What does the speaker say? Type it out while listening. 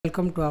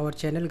Welcome to our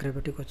channel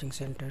Gravity Coaching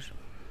Center.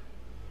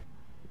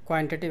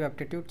 Quantitative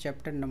Aptitude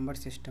chapter number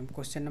system,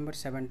 question number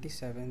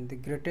 77. The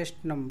greatest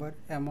number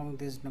among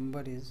this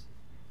number is.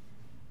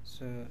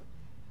 So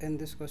in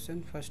this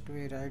question first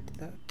we write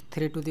the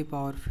 3 to the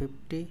power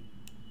 50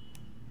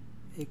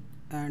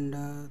 and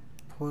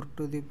 4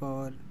 to the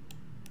power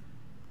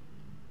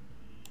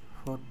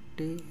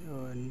 40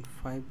 and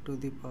 5 to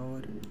the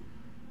power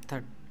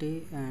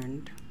 30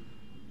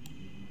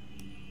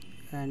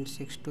 and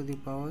 6 to the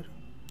power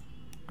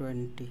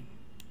 20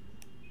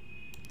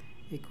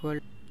 equal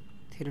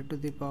 3 to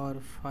the power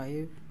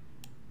 5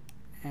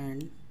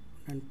 and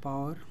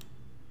power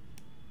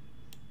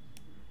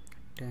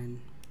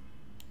 10.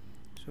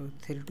 So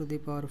 3 to the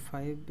power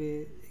 5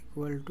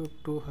 equal to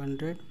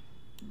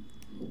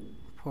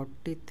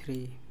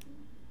 243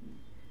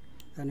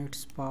 and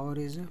its power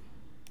is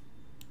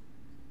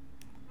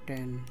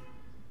 10,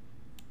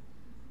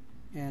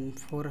 and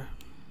 4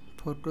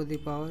 to the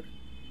power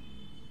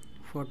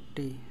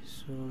 40,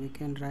 so we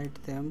can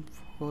write them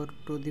 4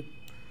 to the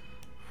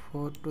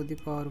power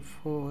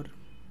 4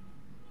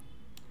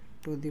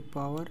 to the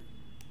power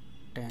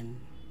 10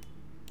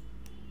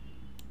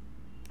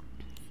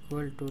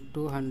 equal to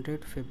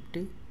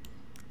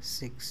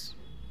 256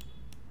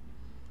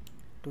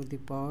 to the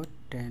power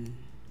 10,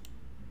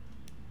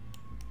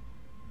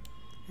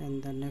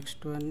 and the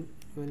next one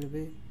will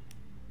be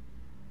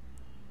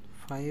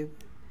 5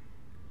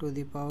 to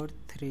the power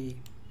 3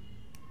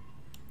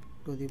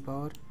 to the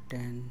power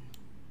 10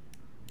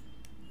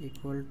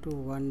 equal to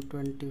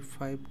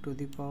 125 to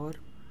the power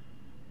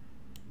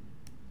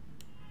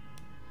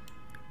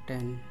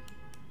 10,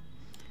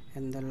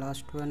 and the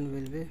last one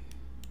will be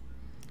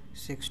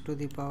 6 to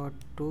the power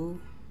 2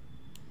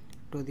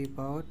 to the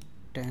power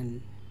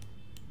 10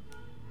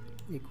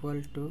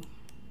 equal to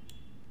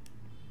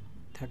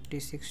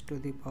 36 to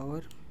the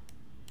power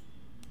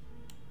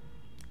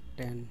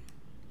 10.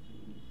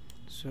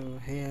 So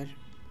here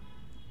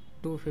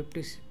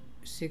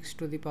 256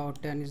 to the power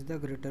 10 is the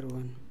greater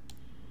one,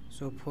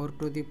 so 4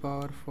 to the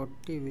power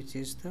 40 which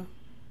is the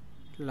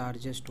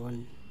largest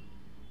one,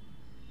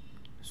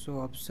 so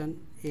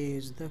option A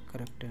is the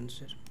correct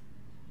answer.